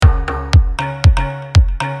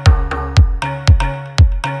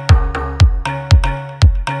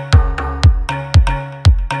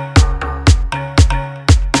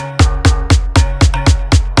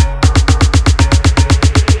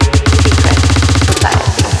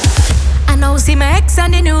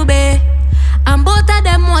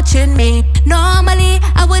watching me. Normally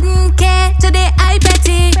I wouldn't care, today I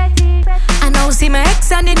petty. I now see my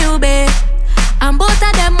ex and the new babe, and both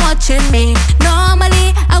of them watching me.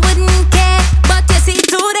 Normally I wouldn't care, but you see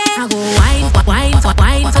today I go wine for spite,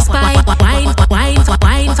 wine for spite, wine for spite,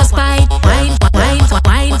 wine for spite, wine for spite,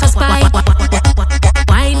 wine for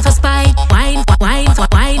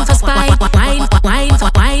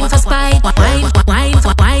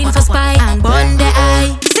spite, wine for spite, and bond the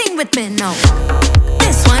eye. Sing with me now.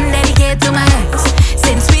 This one dedicated to my ex.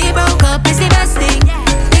 Since we broke up, it's the best thing.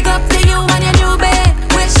 Big up to you and your new babe.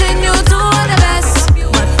 Wishing you two all the best.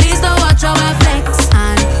 But please don't watch how I flex,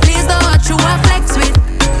 and please don't watch who I flex with.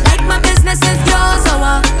 Like my business is yours or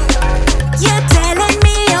what? You're telling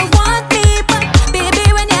me you want me, but baby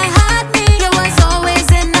when you had me, you was always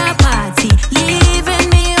in a party, leaving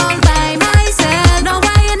me all by myself. Now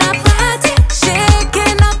I in a party,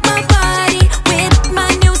 shaking up my body with my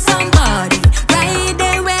new somebody. Right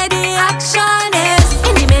there where the action is.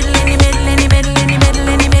 In the middle, in the middle, in the middle, in the middle,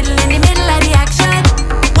 in the middle, in the middle of the action.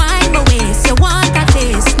 Wind my waist, you want that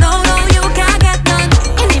taste? No, no, you can't get none.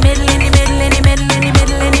 In the middle, in the middle, in the middle, in the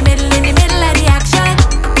middle, in the middle, in the middle of the action.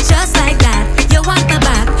 Just like that, you want the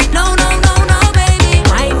back? No, no, no, no, baby.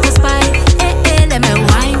 Wine for spite, let me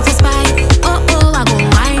wine for spite. Oh, oh, I go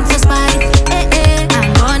wine for spite, and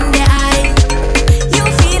on the eye. You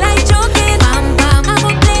feel like joking? Bam, bam, I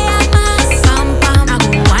go play a mass. Bam, bam, I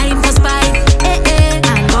go wine for spite, and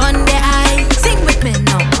on the eye. Sing with me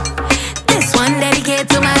now. This one dedicated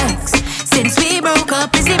to my ex. Since we broke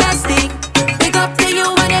up, it's the best thing. Big up to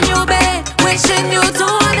you and your new babe. Wishing you two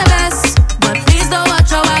all the